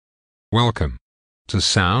Welcome to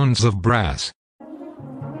Sounds of Brass.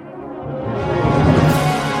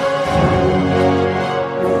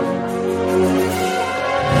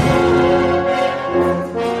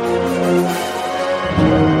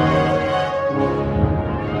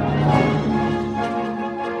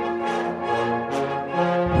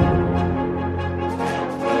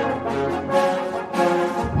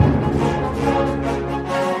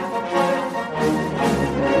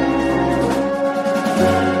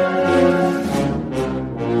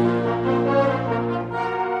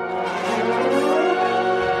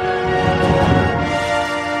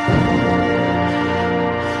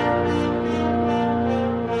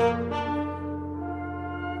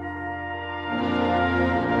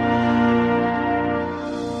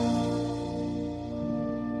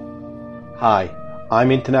 Hi, I'm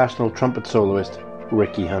international trumpet soloist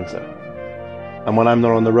Ricky Hunter, and when I'm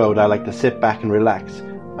not on the road I like to sit back and relax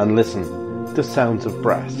and listen to Sounds of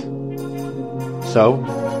Brass. So,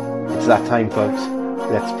 it's that time folks,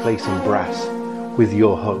 let's play some brass with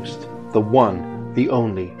your host, the one, the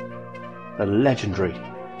only, the legendary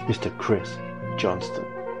Mr. Chris Johnston.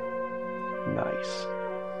 Nice.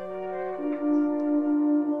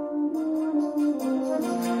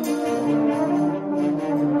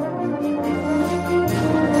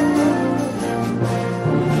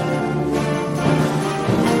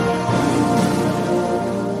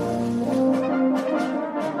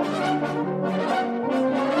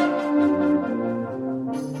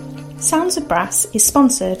 Sounds of Brass is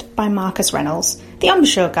sponsored by Marcus Reynolds, the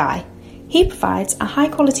embouchure guy. He provides a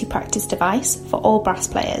high-quality practice device for all brass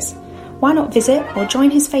players. Why not visit or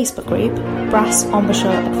join his Facebook group, Brass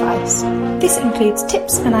Embouchure Advice? This includes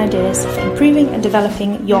tips and ideas for improving and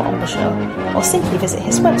developing your embouchure, or simply visit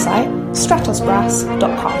his website,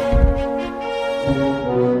 stratosbrass.com.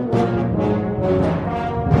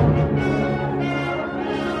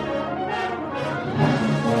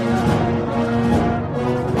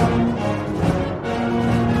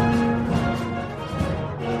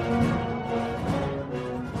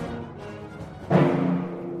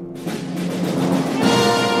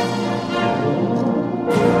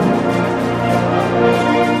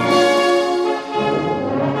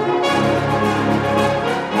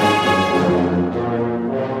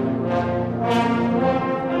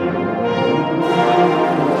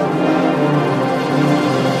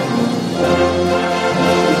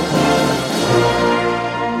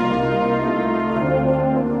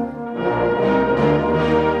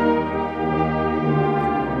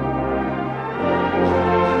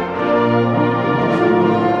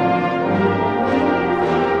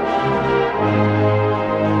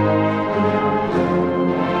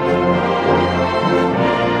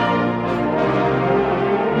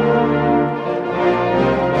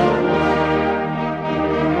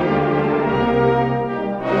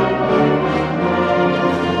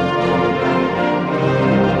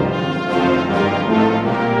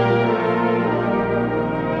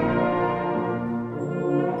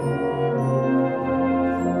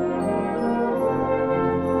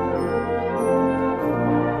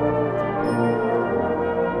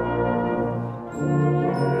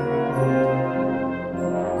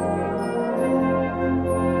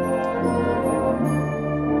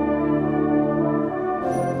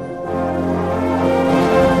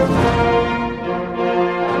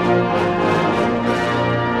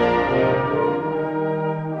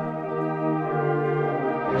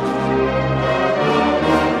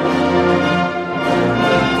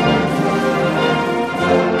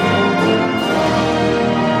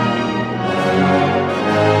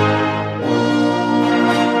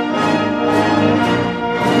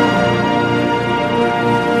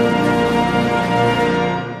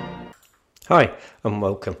 Hi, and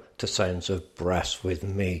welcome to Sounds of Brass with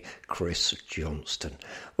me, Chris Johnston.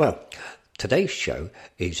 Well, today's show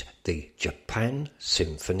is the Japan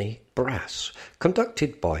Symphony Brass,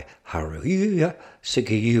 conducted by Haruya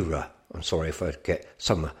Sugiura. I'm sorry if I get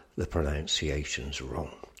some of the pronunciations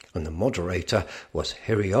wrong. And the moderator was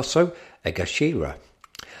Hiroyasu Egashira.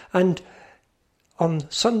 And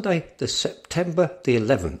on Sunday, the September the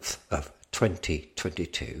 11th of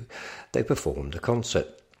 2022, they performed a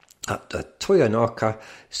concert at the Toyonaka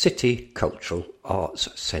City Cultural Arts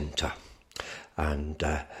Centre. And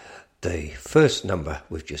the first number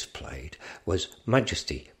we've just played was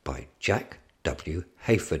Majesty by Jack W.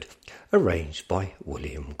 Hayford, arranged by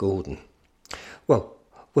William Gordon. Well,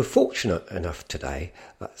 we're fortunate enough today,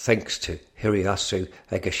 thanks to Hiroyasu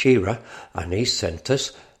Egashira, and he sent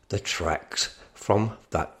us the tracks from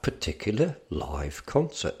that particular live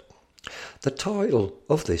concert. The title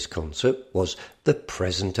of this concert was The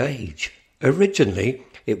Present Age, originally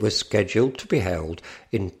it was scheduled to be held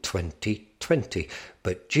in 2020,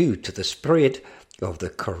 but due to the spread of the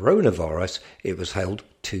coronavirus, it was held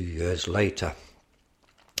 2 years later.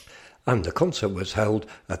 And the concert was held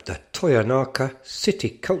at the Toyonaka City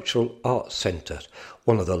Cultural Arts Center,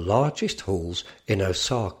 one of the largest halls in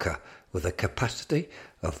Osaka, with a capacity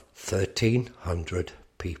of 1,300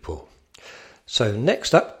 people. So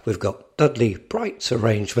next up, we've got Dudley Bright's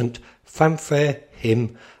arrangement, Fanfare,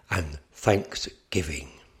 Hymn and Thanksgiving.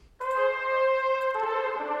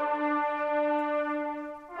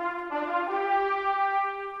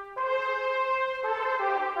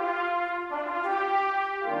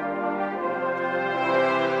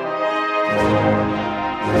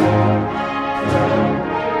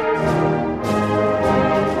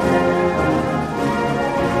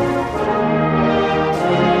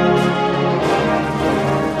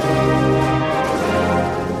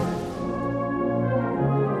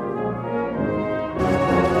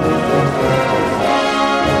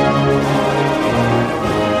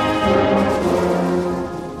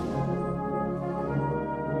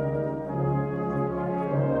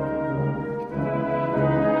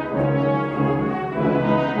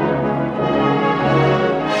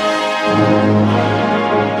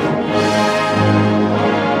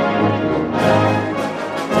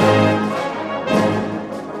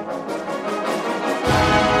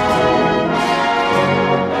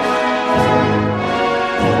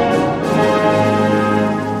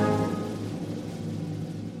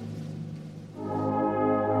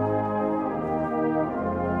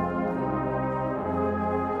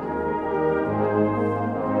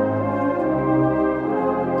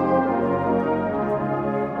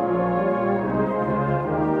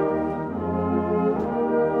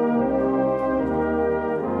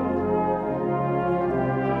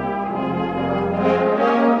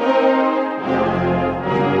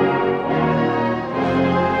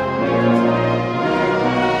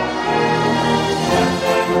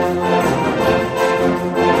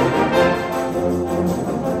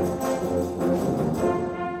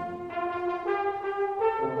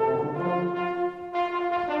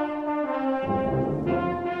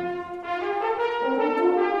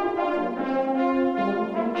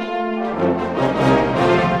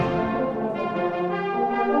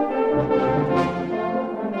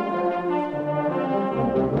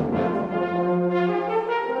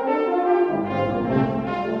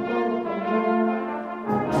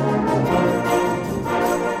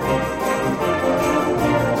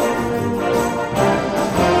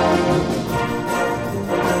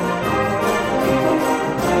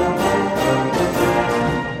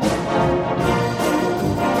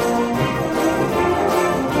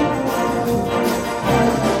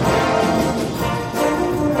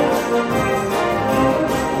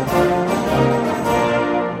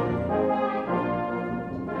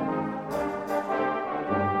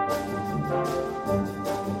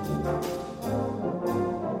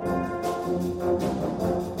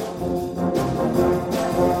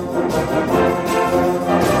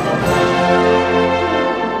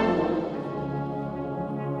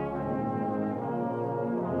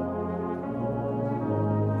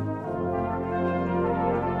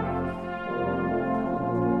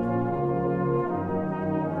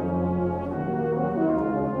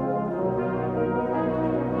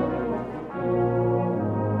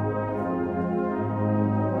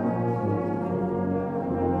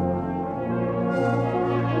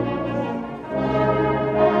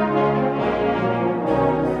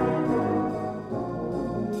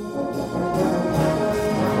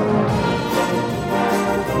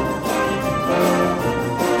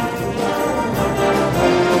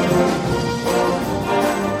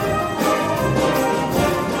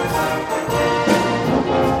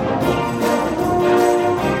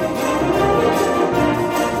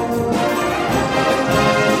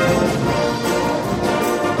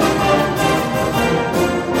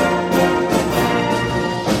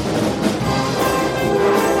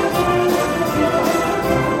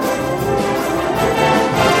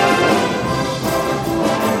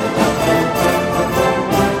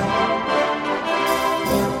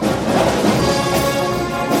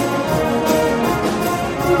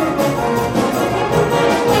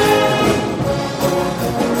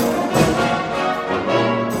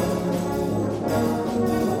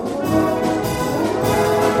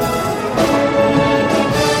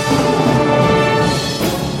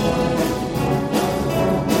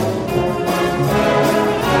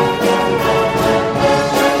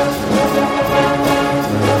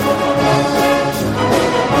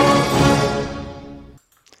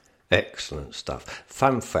 Excellent stuff.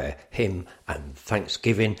 Fanfare, Hymn and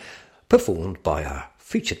Thanksgiving, performed by our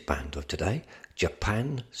featured band of today,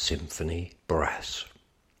 Japan Symphony Brass.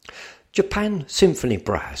 Japan Symphony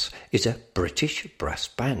Brass is a British brass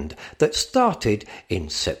band that started in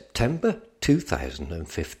September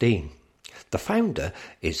 2015. The founder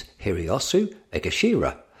is Hiroyasu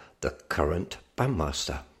Egashira, the current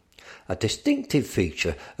bandmaster. A distinctive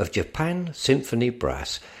feature of Japan Symphony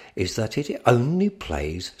Brass is that it only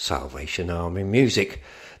plays Salvation Army music.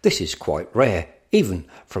 This is quite rare, even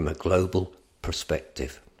from a global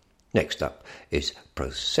perspective. Next up is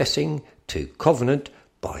Processing to Covenant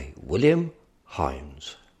by William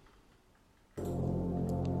Hines.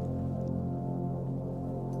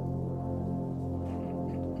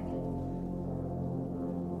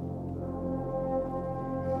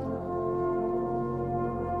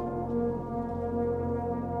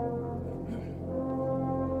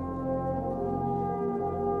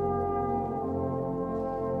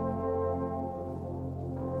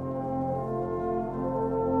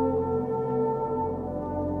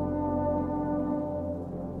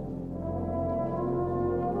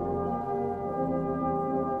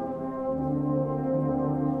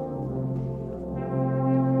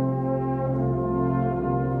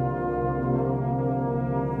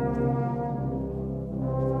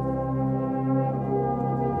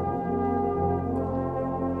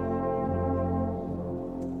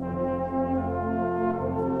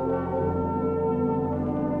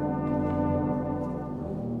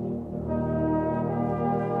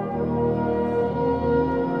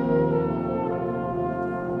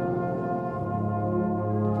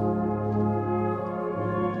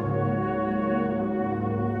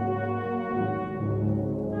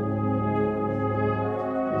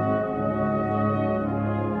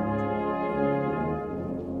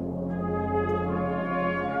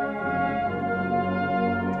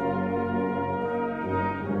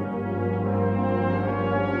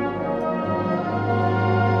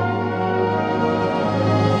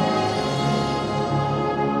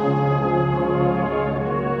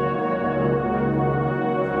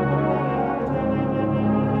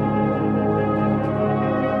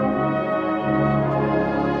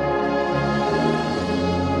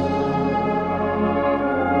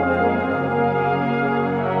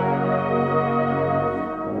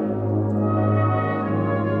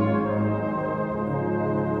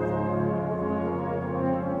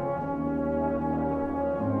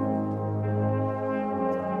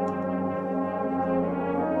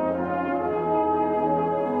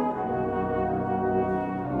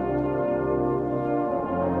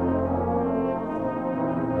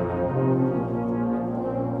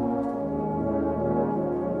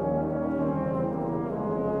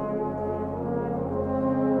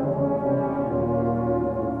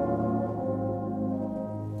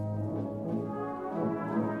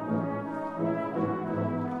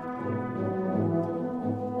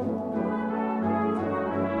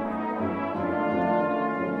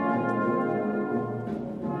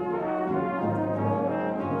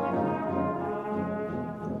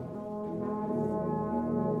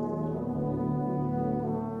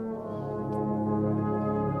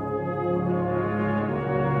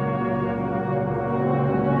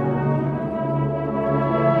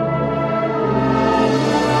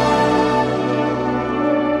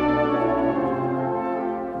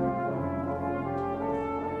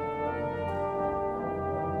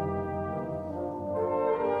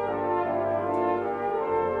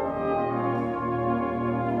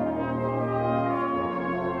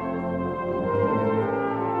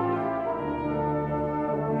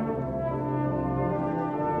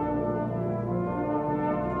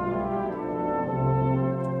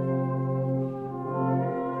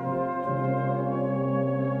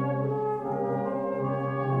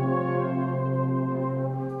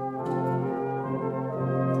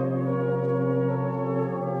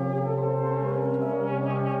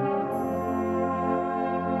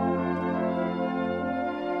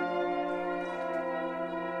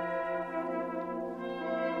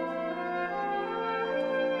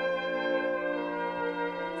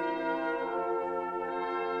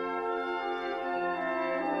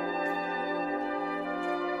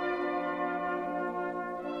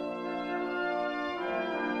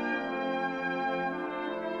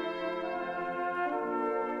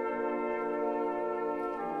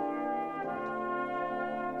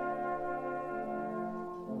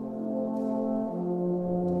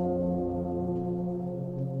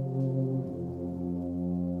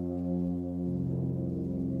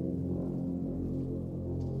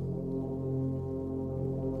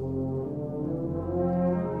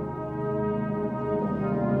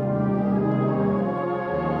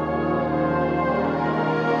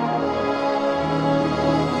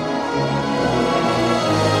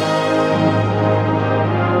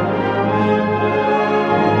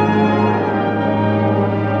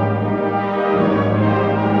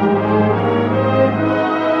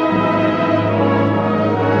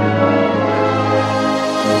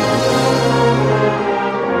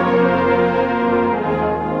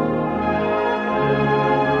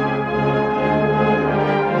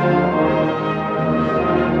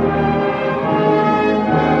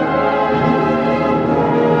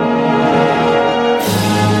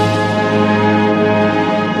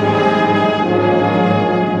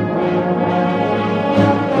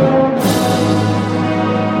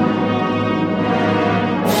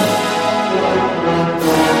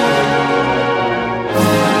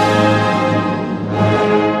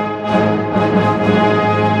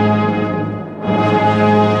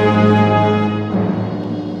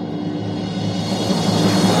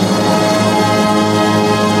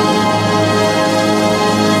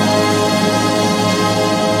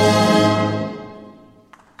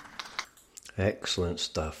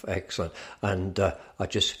 stuff, excellent. And I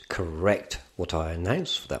just correct what I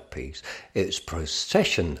announced for that piece. It's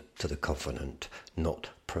procession to the covenant, not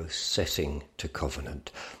processing to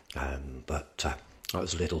covenant. But that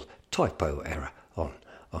was a little typo error on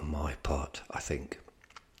my part, I think.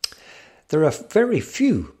 There are very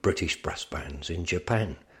few British brass bands in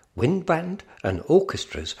Japan. Wind band and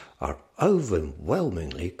orchestras are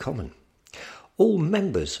overwhelmingly common. All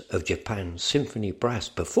members of Japan's Symphony Brass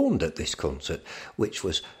performed at this concert, which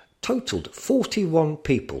was totaled 41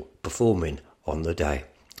 people performing on the day.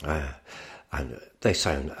 And they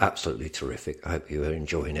sound absolutely terrific. I hope you are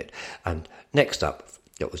enjoying it. And next up,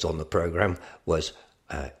 that was on the programme, was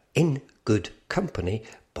In Good Company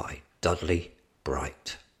by Dudley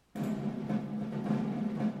Bright.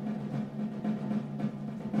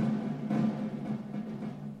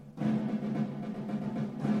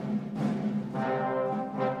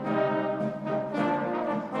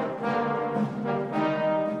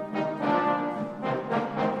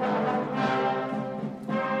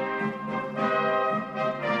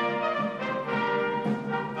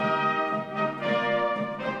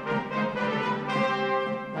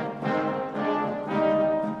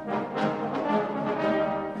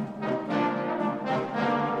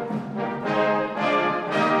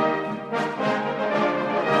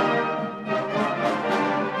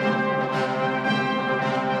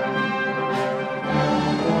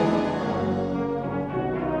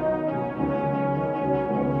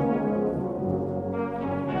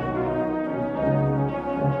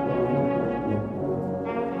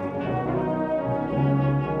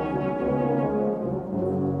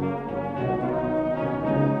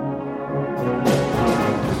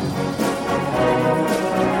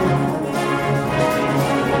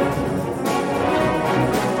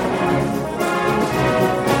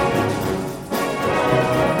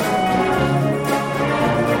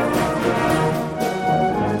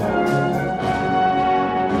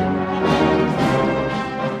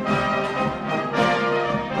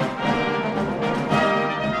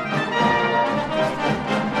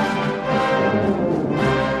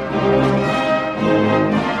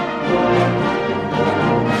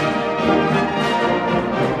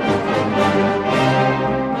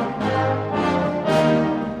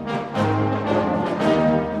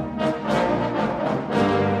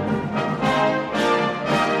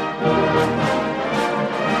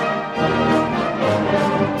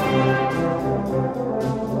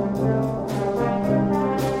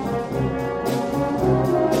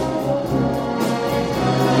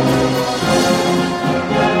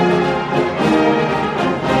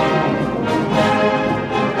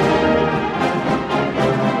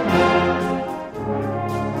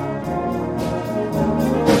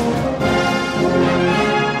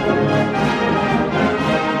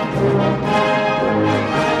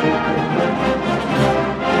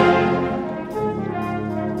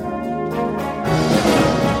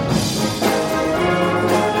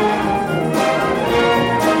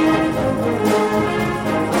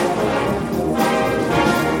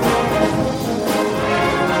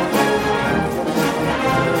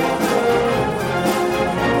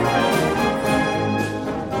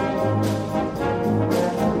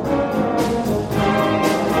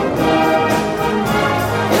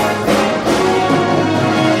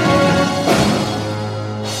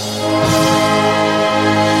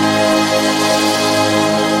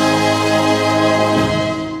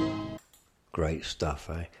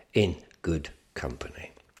 In Good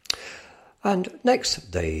Company. And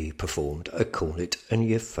next they performed a cornet and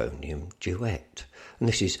euphonium duet. And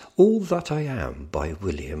this is All That I Am by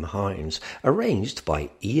William Hines, arranged by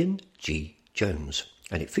Ian G. Jones.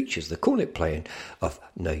 And it features the cornet playing of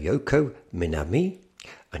Naoko Minami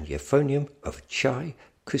and euphonium of Chai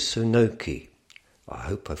Kusunoki. I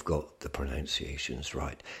hope I've got the pronunciations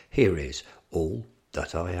right. Here is All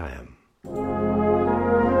That I Am.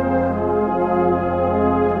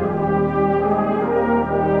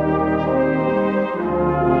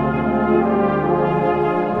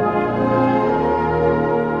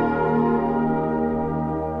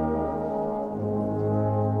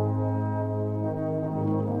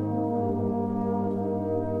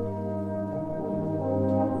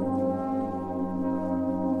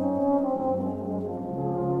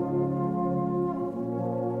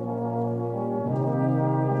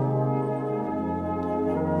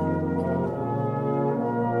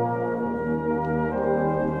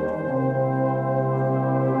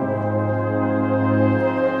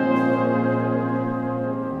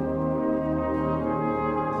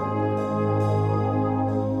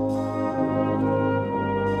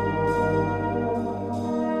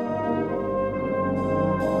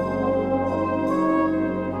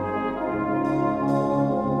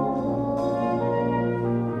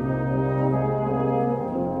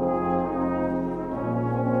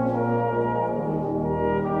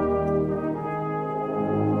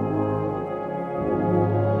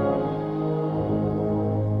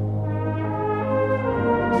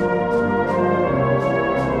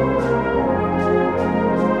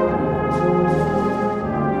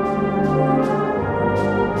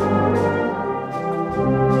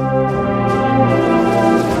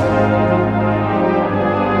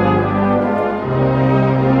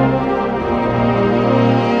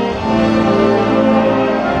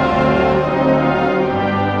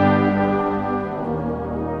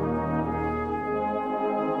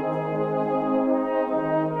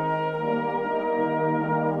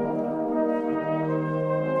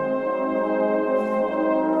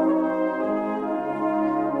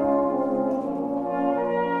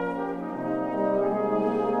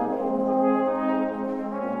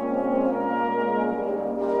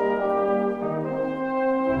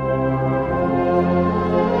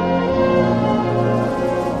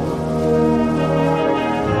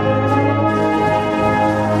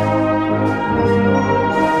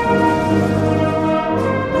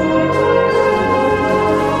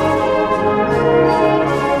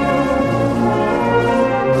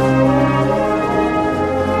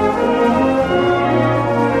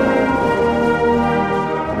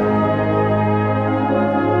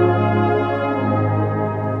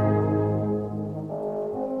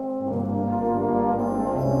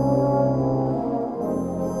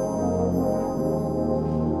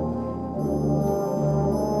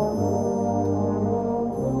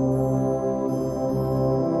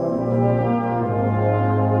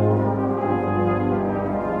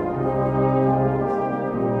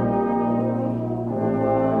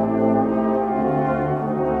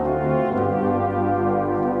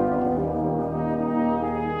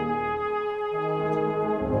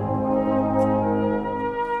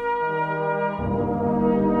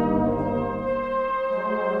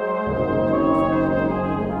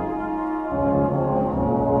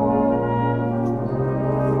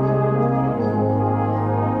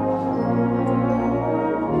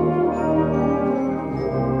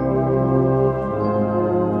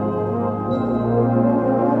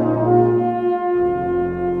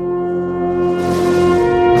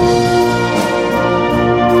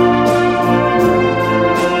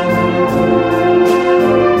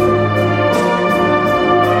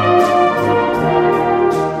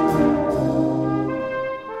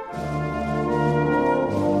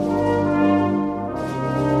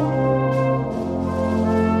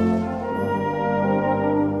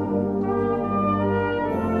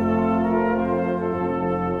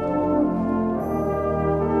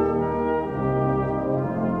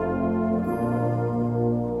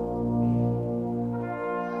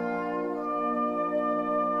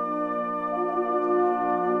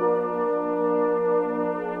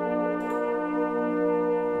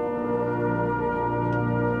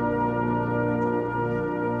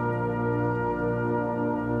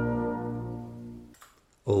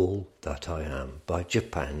 All That I Am by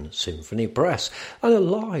Japan Symphony Brass, and a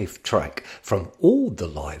live track from all the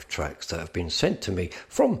live tracks that have been sent to me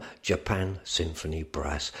from Japan Symphony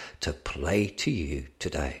Brass to play to you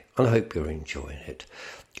today, and I hope you're enjoying it.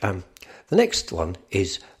 The next one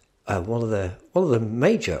is one of the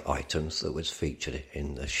major items that was featured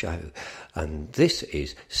in the show, and this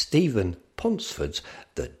is Stephen Ponsford's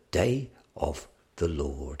The Day of the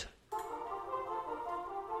Lord.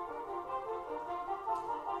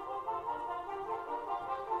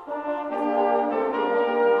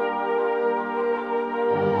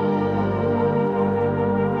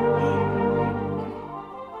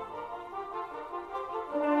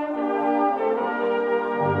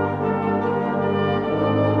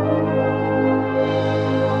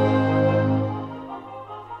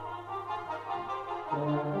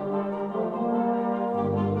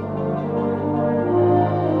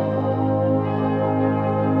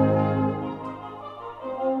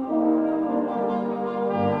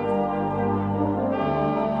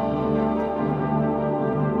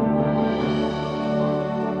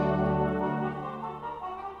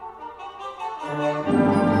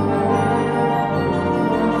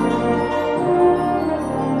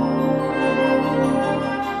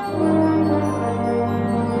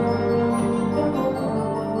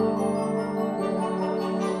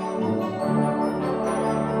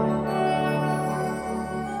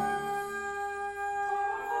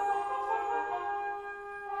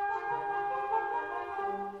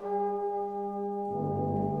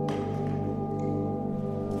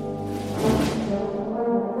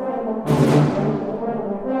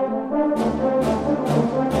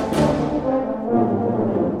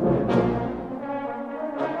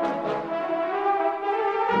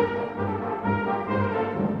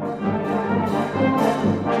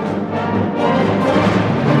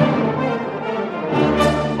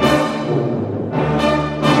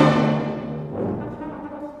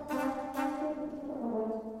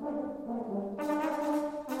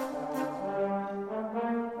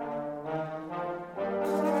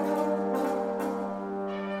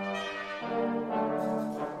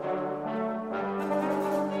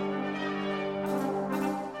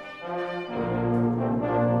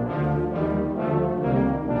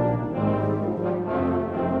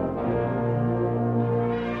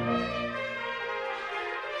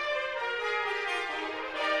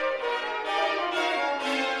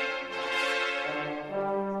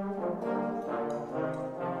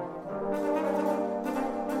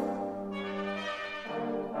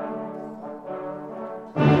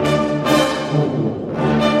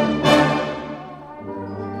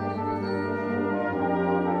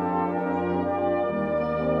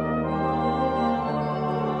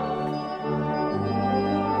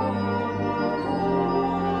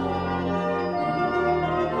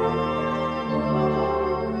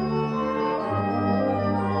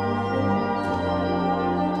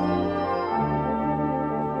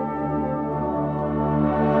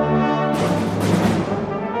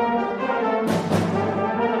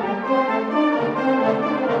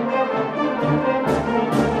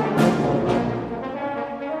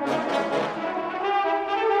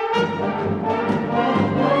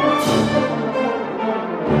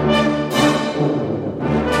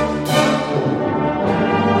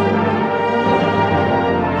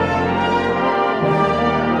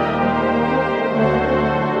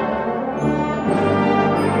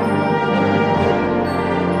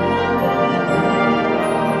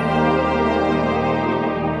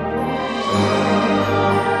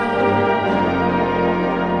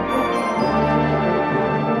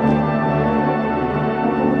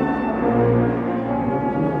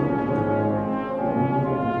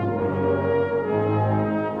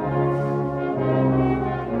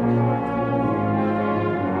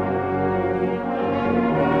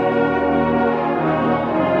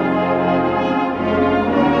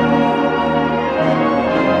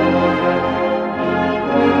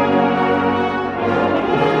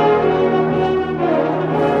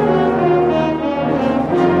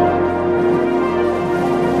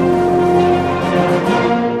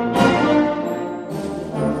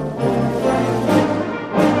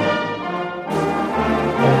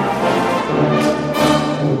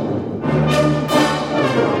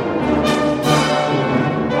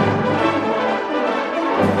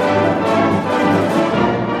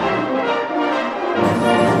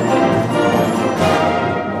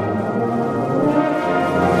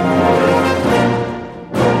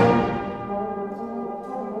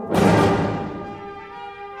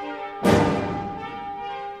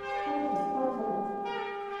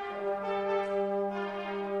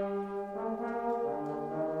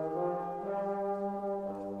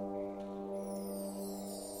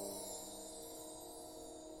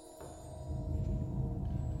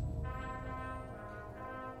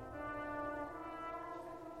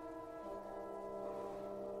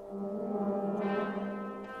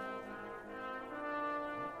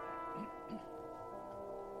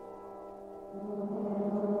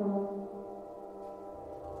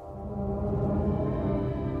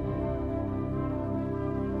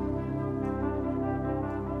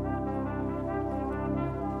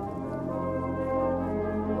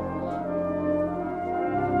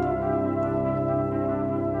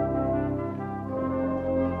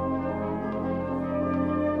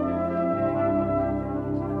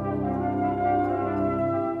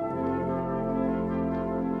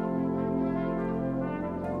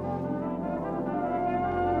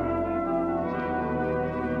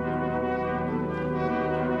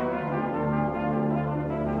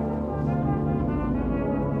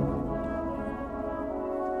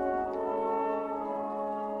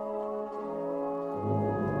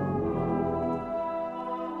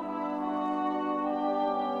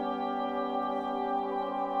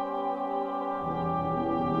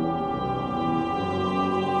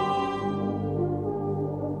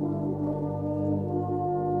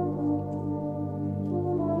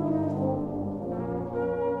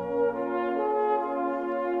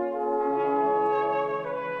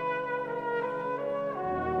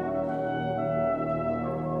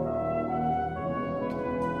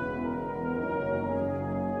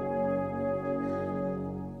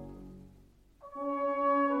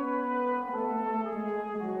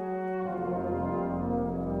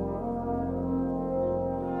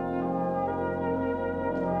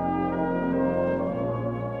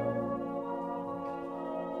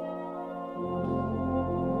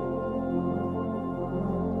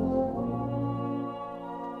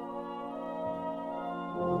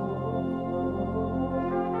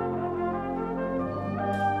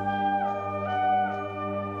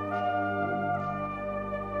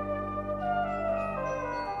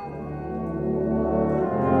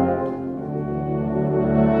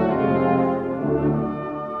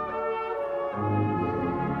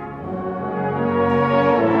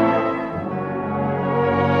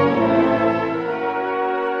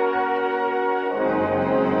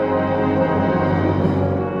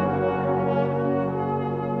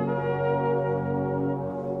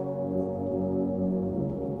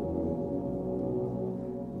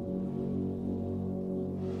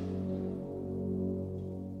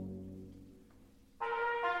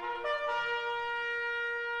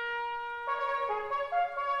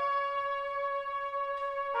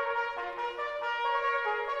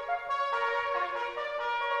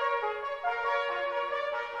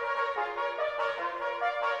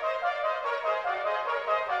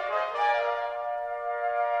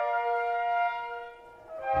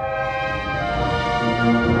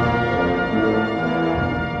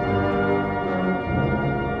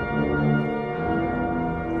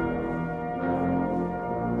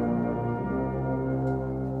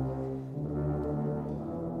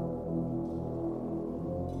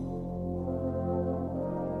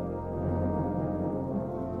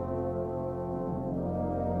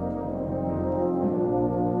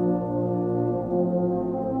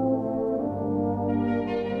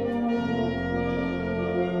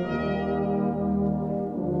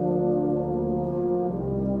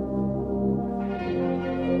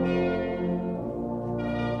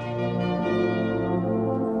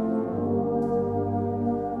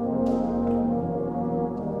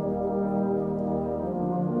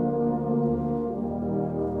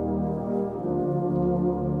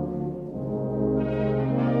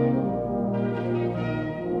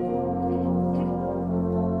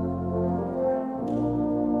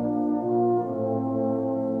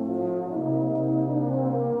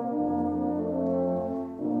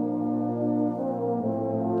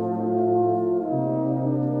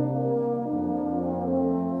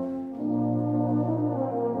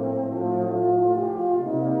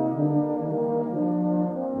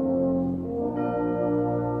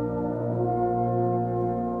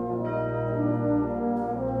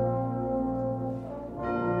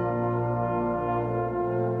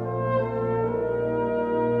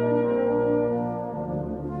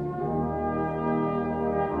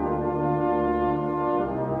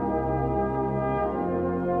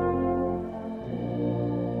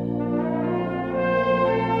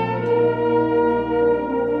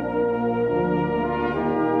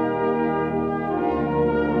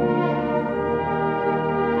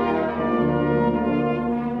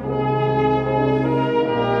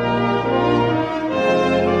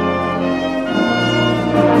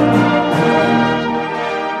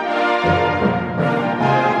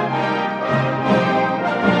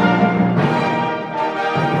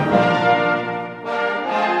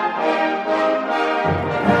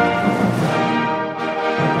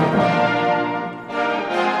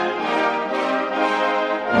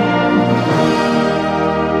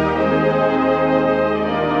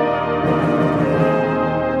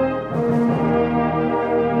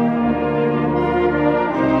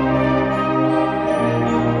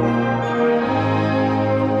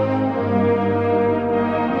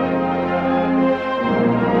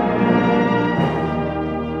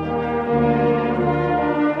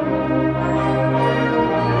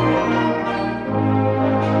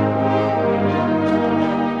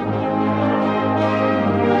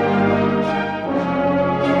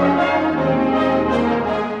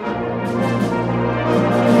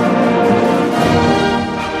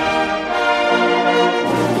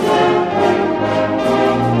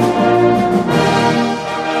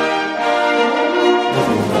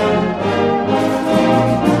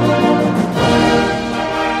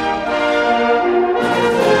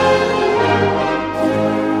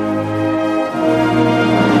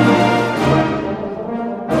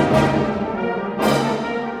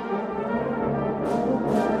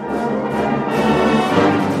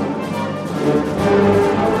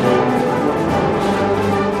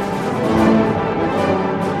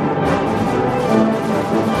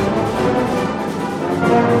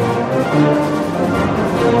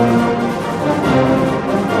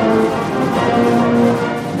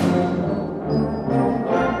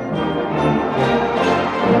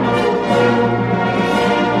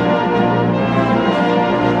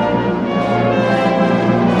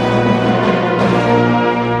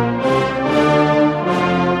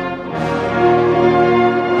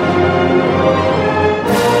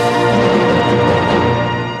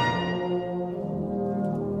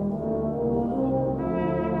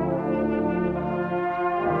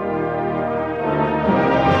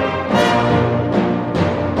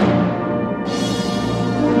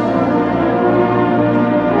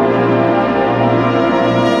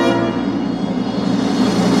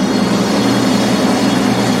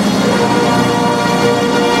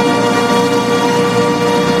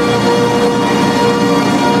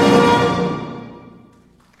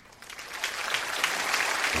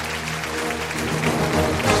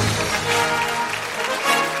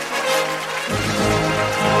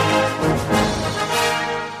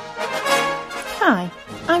 Hi,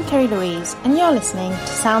 I'm Kerry Louise and you're listening to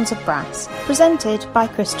Sounds of Brass, presented by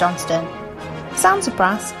Chris Johnston. Sounds of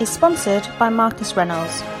Brass is sponsored by Marcus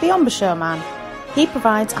Reynolds, the embouchure man. He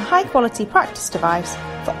provides a high-quality practice device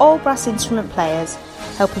for all brass instrument players,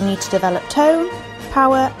 helping you to develop tone,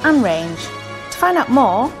 power and range. To find out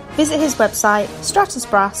more, visit his website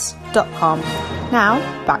stratusbrass.com. Now,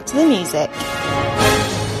 back to the music.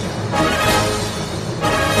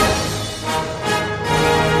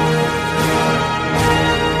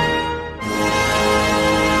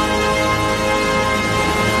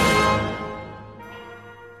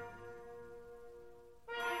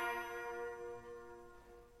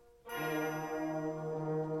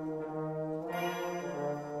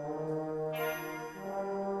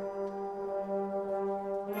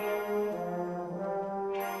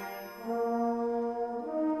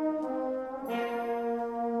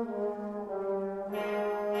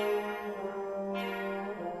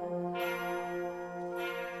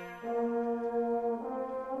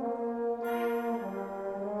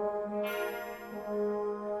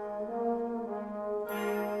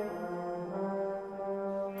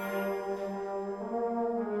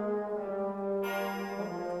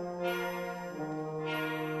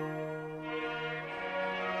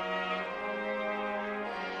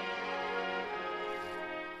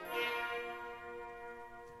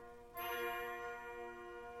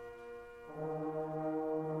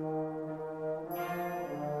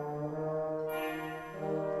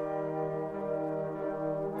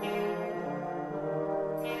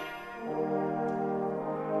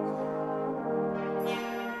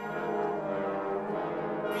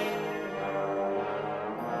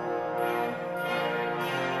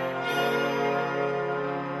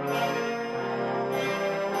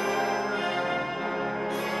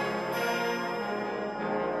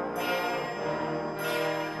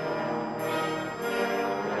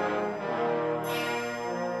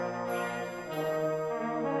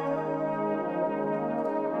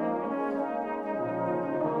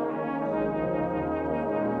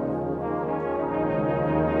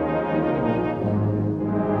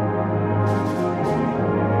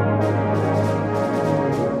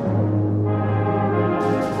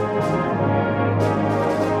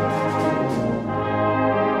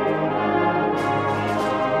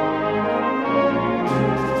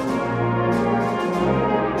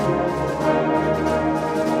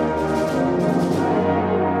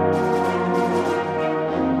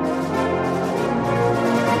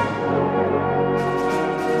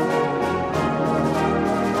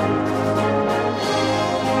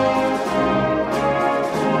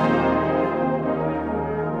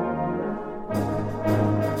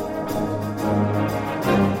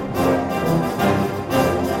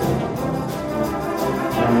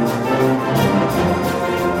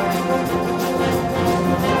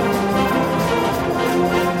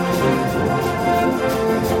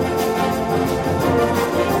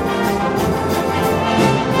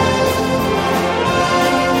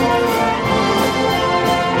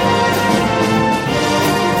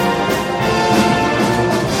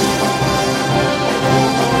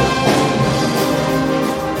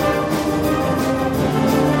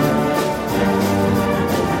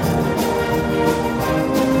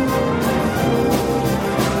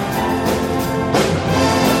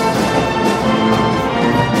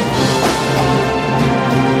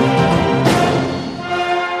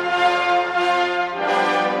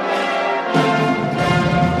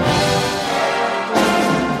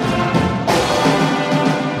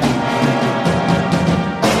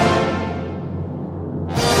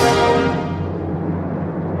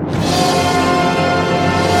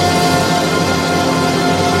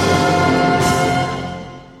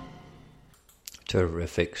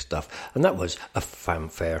 Terrific stuff. And that was A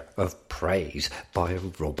Fanfare of Praise by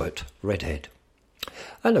Robert Redhead.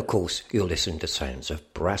 And of course, you'll listen to Sounds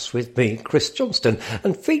of Brass with me, Chris Johnston,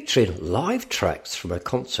 and featuring live tracks from a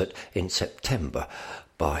concert in September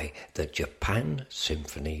by the Japan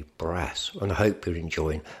Symphony Brass. And I hope you're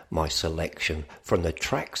enjoying my selection from the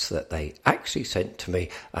tracks that they actually sent to me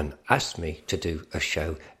and asked me to do a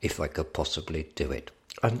show if I could possibly do it.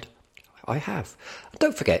 And I have.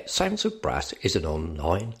 Don't forget, Sounds of Brass is an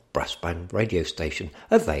online brass band radio station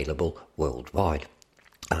available worldwide.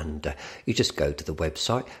 And you just go to the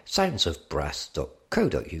website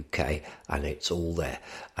soundsofbrass.co.uk and it's all there.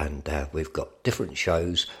 And we've got different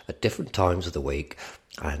shows at different times of the week.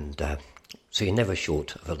 And so you're never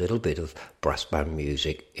short of a little bit of brass band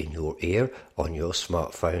music in your ear, on your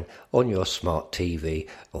smartphone, on your smart TV,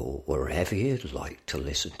 or wherever you'd like to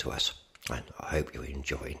listen to us. And I hope you're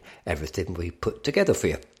enjoying everything we put together for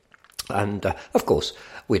you. And, of course,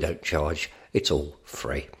 we don't charge. It's all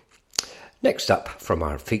free. Next up from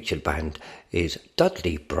our featured band is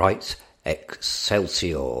Dudley Bright's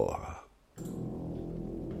Excelsior.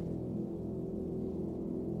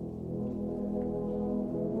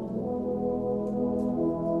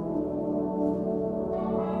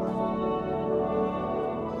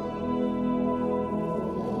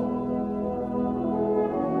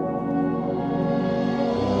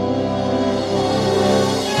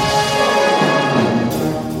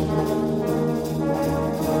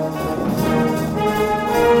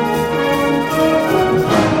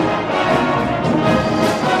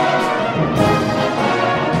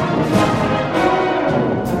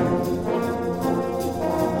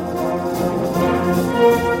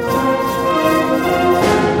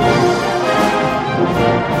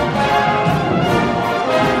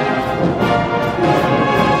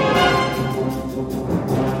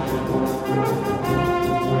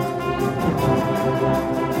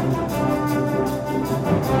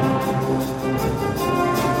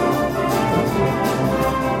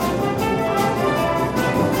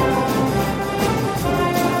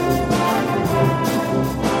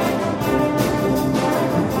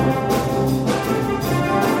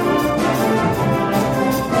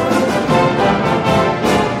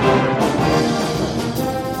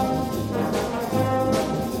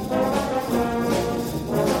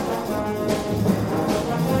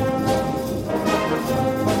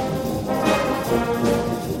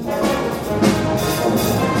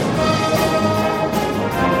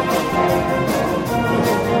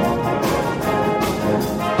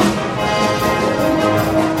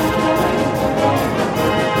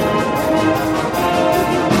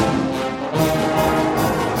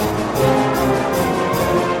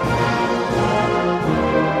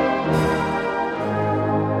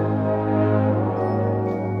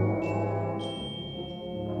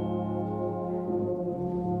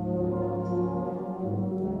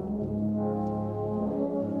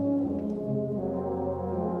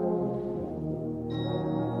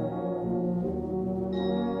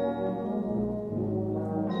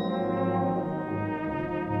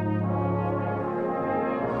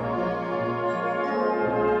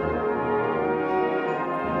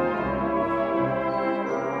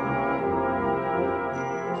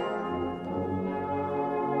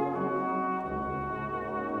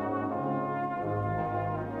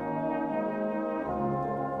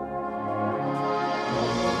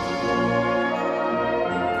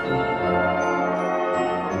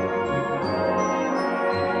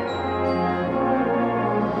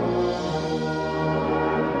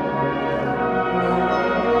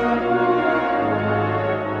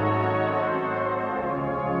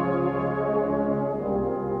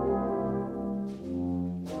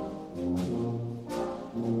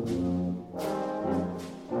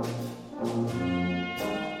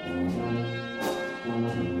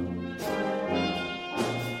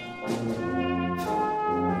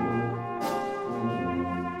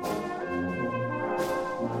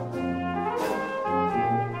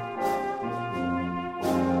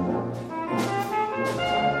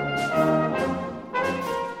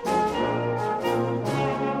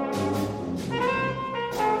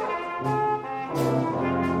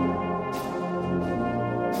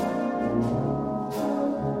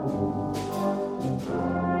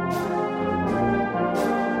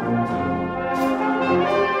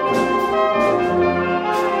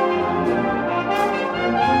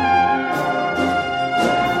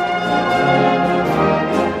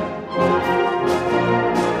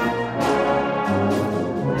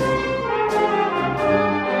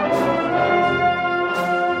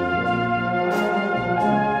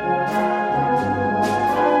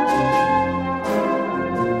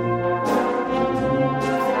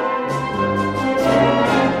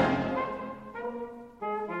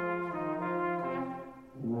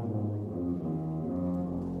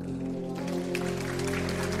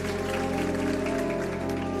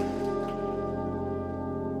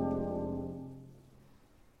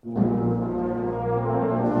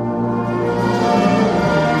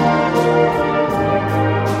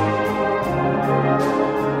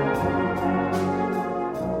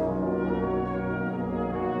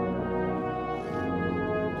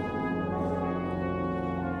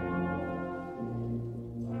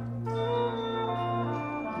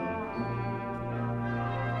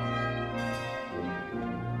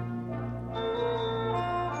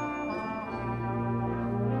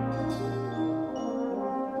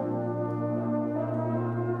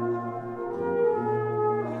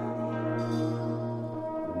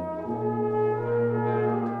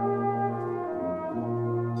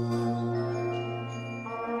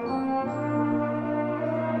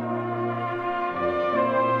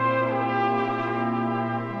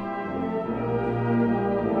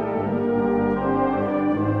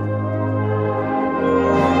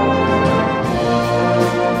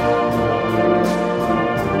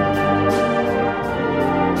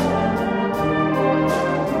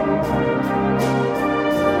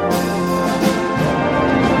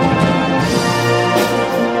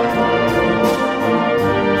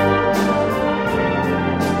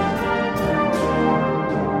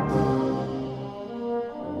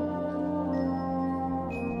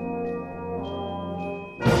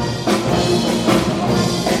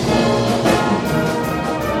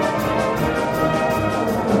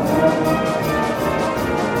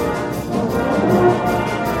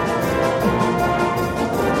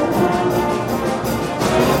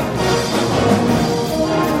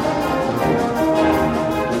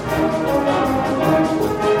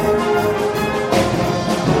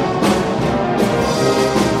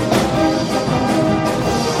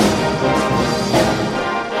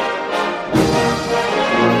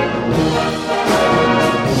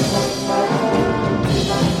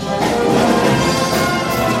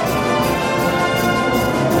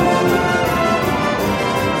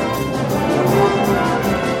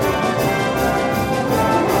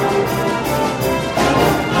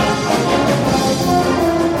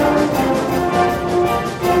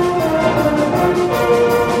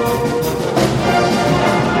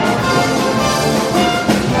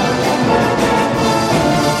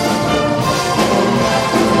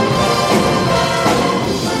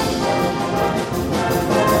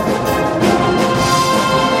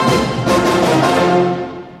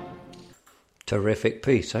 Terrific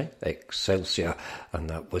piece, eh? Excelsior. And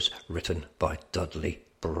that was written by Dudley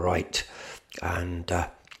Bright. And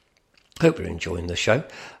hope you're enjoying the show.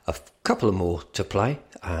 A couple of more to play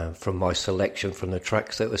from my selection from the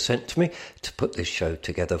tracks that were sent to me to put this show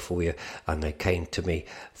together for you. And they came to me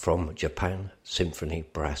from Japan Symphony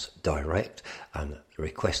Brass Direct and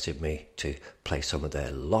requested me to play some of their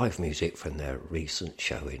live music from their recent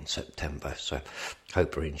show in September. So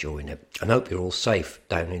hope you're enjoying it. And hope you're all safe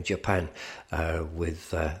down in Japan with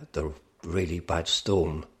the really bad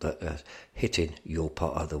storm that hitting your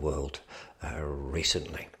part of the world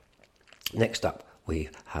recently. Next up, we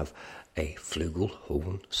have a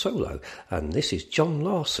flugelhorn solo, and this is John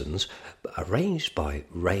Larson's, arranged by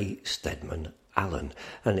Ray Steadman Allen,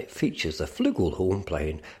 and it features the flugelhorn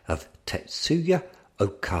playing of Tetsuya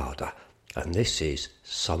Okada, and this is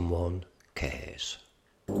Someone Cares.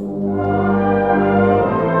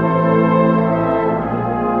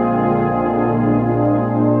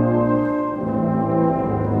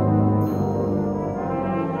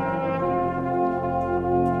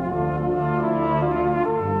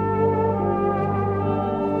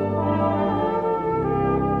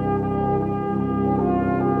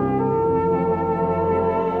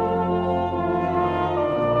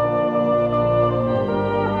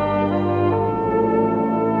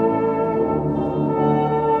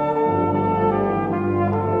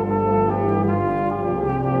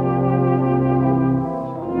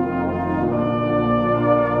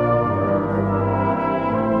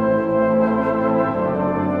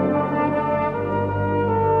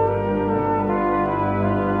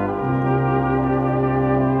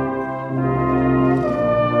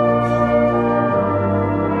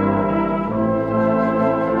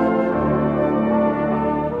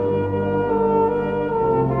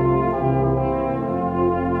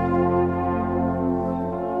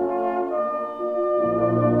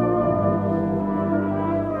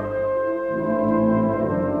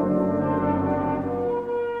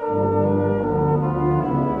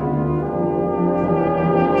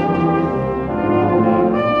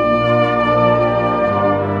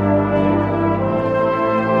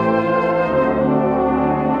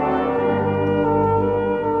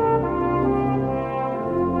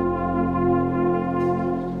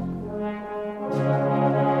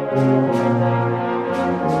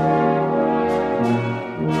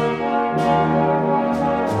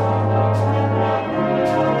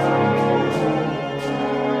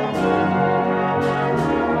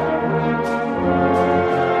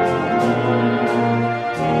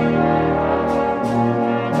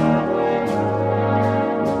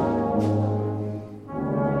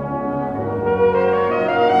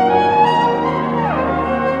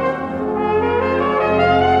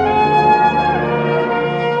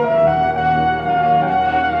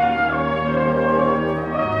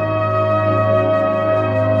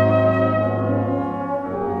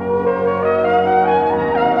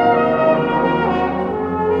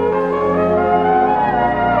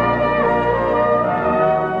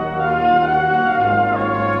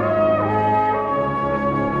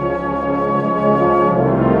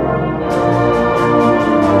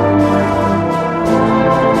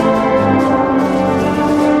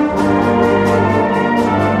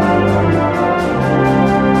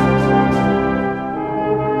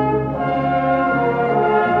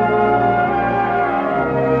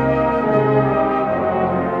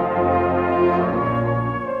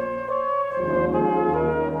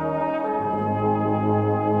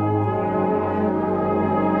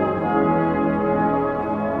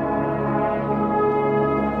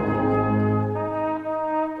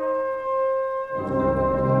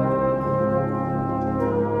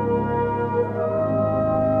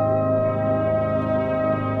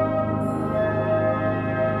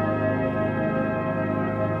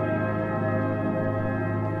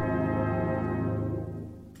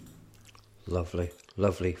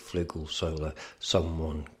 Lovely flugel solo,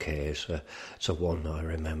 Someone Cares. It's a one I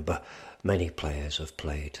remember many players have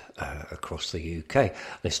played across the UK. And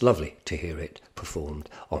it's lovely to hear it performed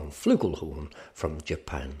on flugelhorn from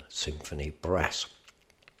Japan Symphony Brass.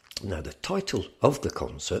 Now, the title of the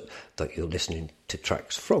concert that you're listening to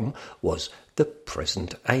tracks from was The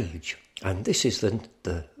Present Age. And this is one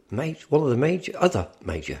of the other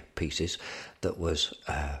major pieces that was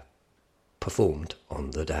performed on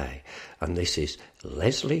the day, and this is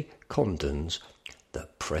Leslie Condon's The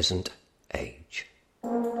Present Age.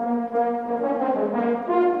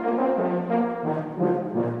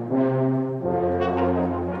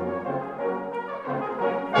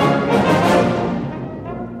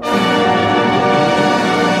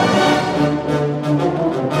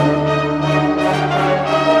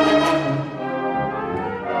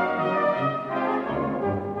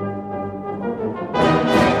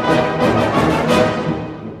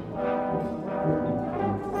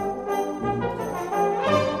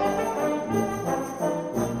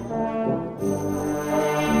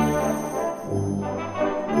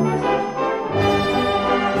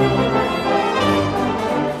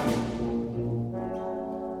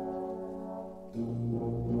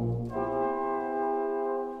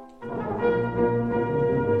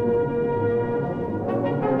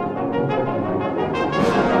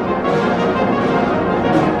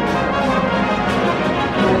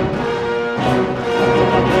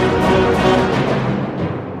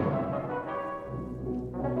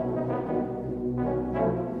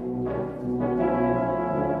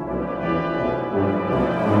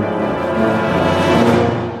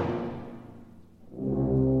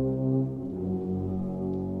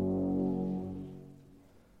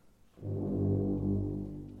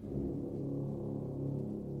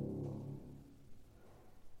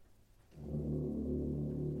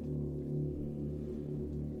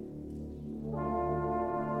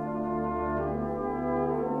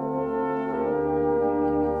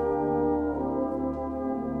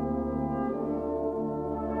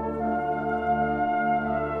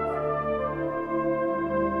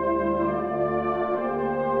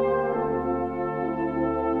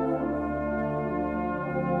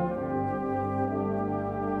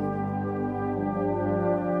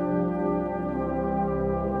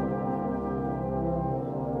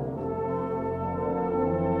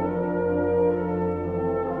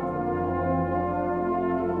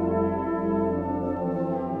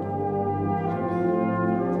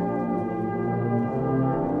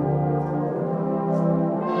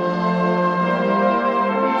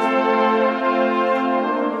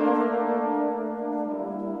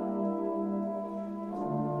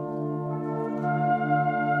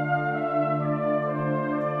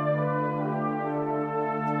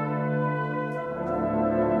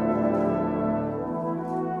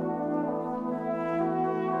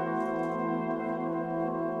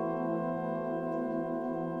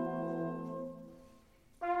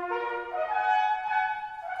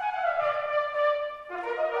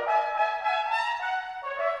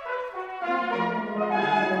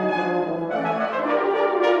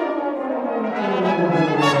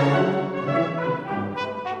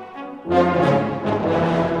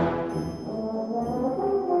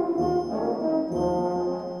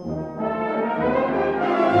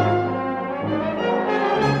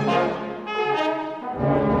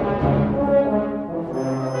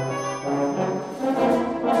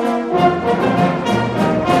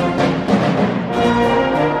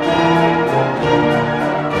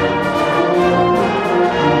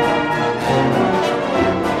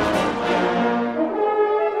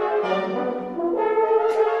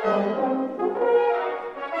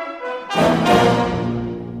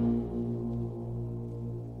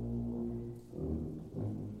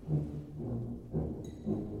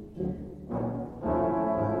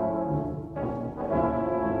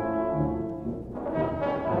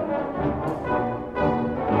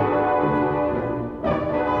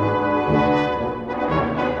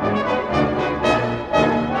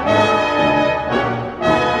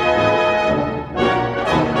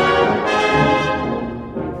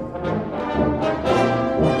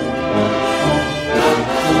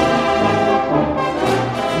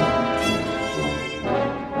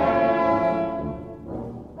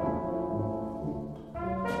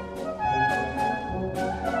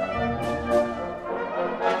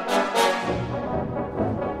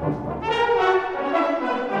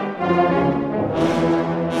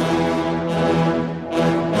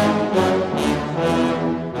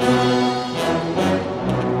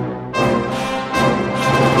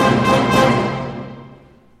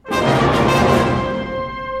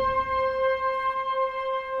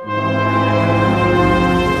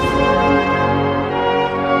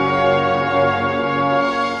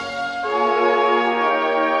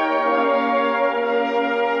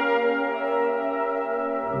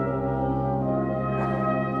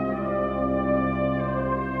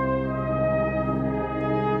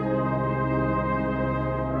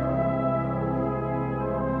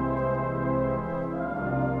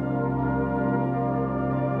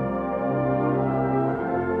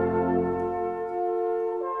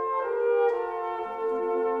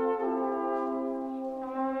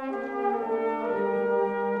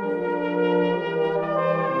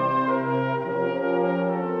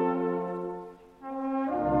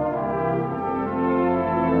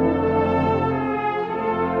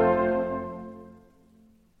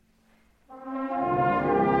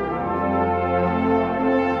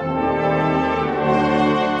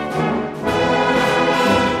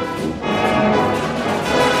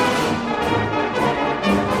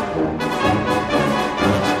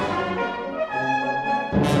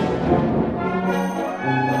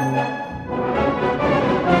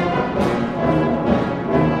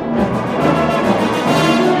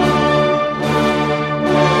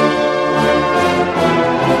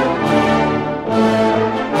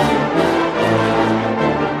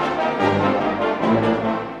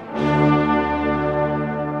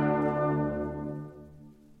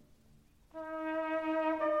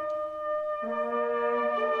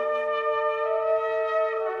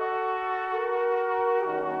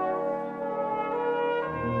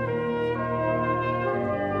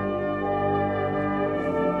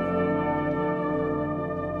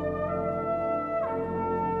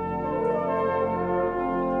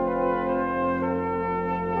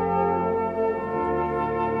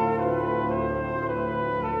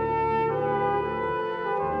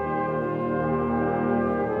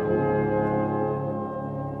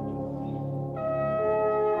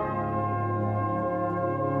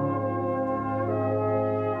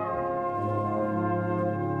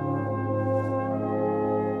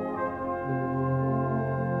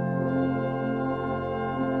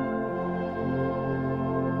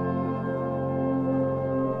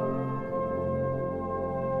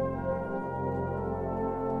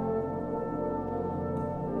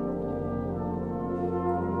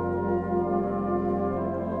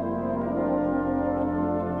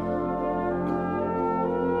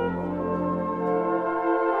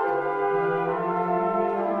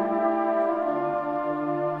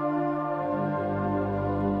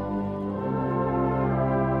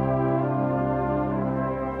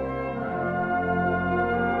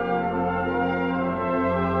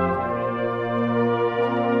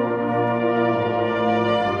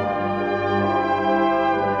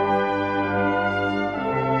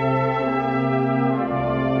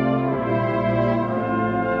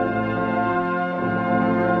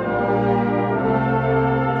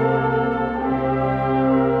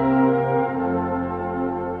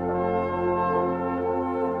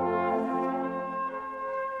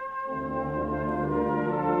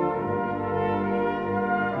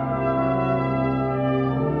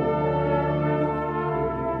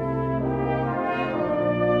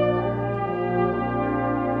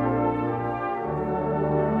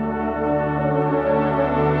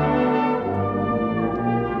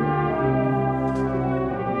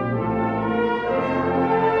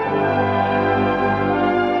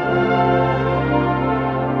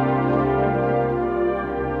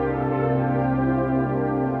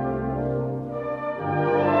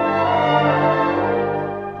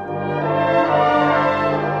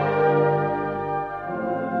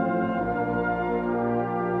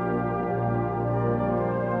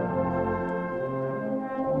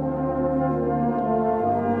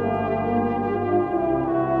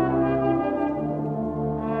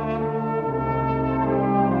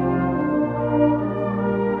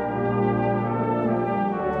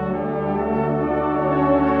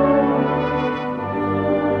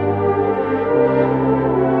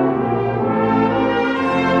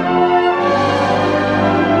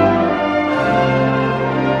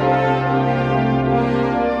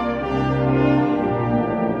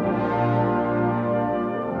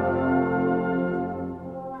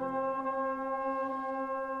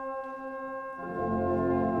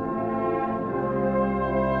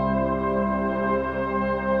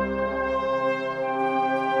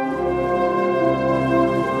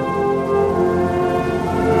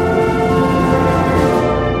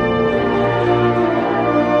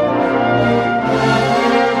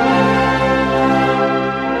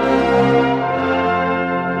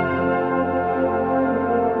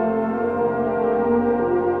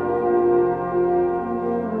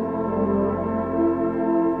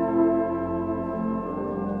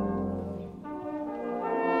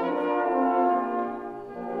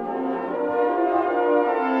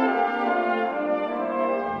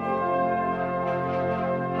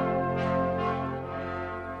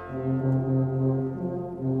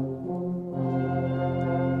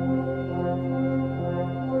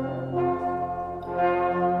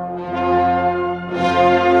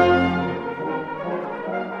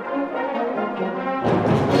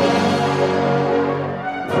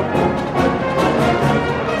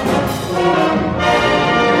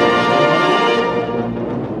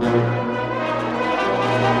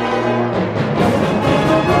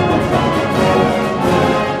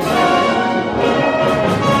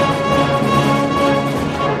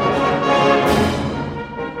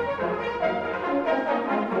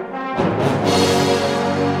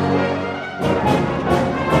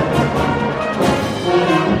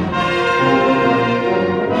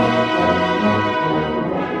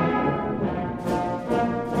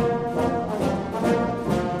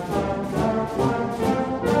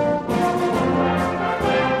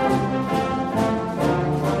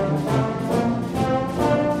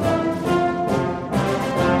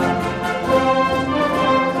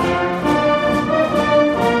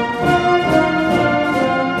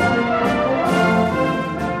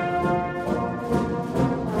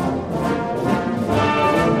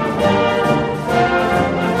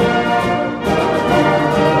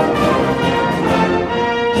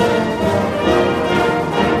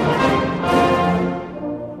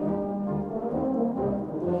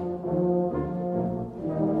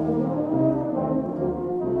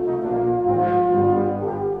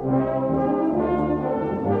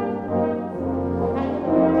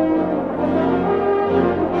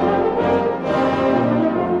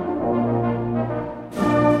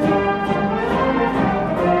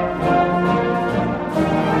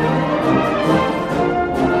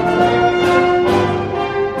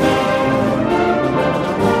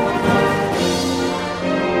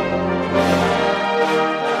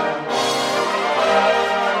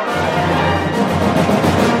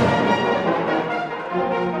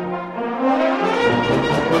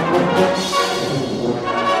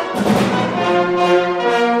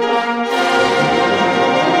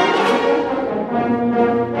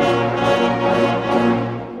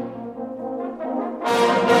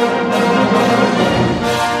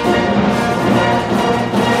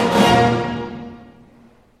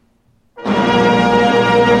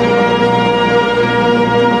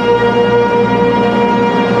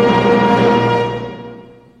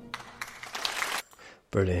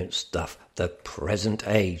 stuff, The Present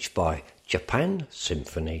Age by Japan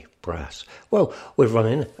Symphony Brass. Well, we're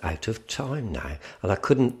running out of time now, and I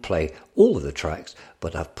couldn't play all of the tracks,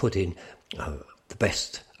 but I've put in the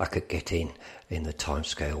best I could get in the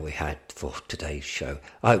timescale we had for today's show.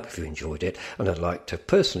 I hope you enjoyed it, and I'd like to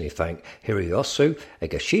personally thank Hiroyasu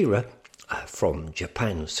Egashira from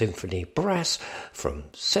Japan Symphony Brass from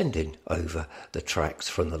sending over the tracks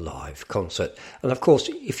from the live concert. And of course,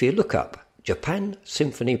 if you look up Japan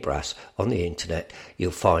Symphony Brass on the internet, you'll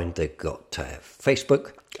find they've got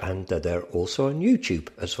Facebook, and they're also on YouTube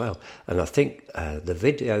as well. And I think the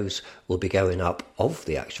videos will be going up of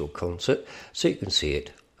the actual concert, so you can see it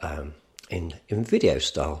in video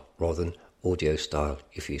style rather than audio style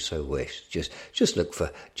if you so wish. Just look for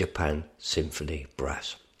Japan Symphony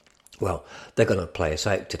Brass. Well, they're going to play us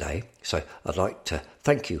out today, so I'd like to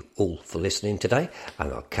thank you all for listening today,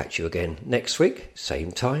 and I'll catch you again next week,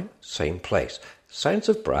 same time, same place,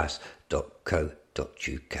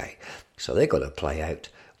 soundsofbrass.co.uk. So they're going to play out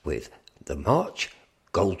with the March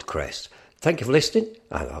Goldcrest. Thank you for listening,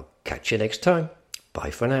 and I'll catch you next time. Bye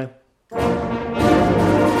for now.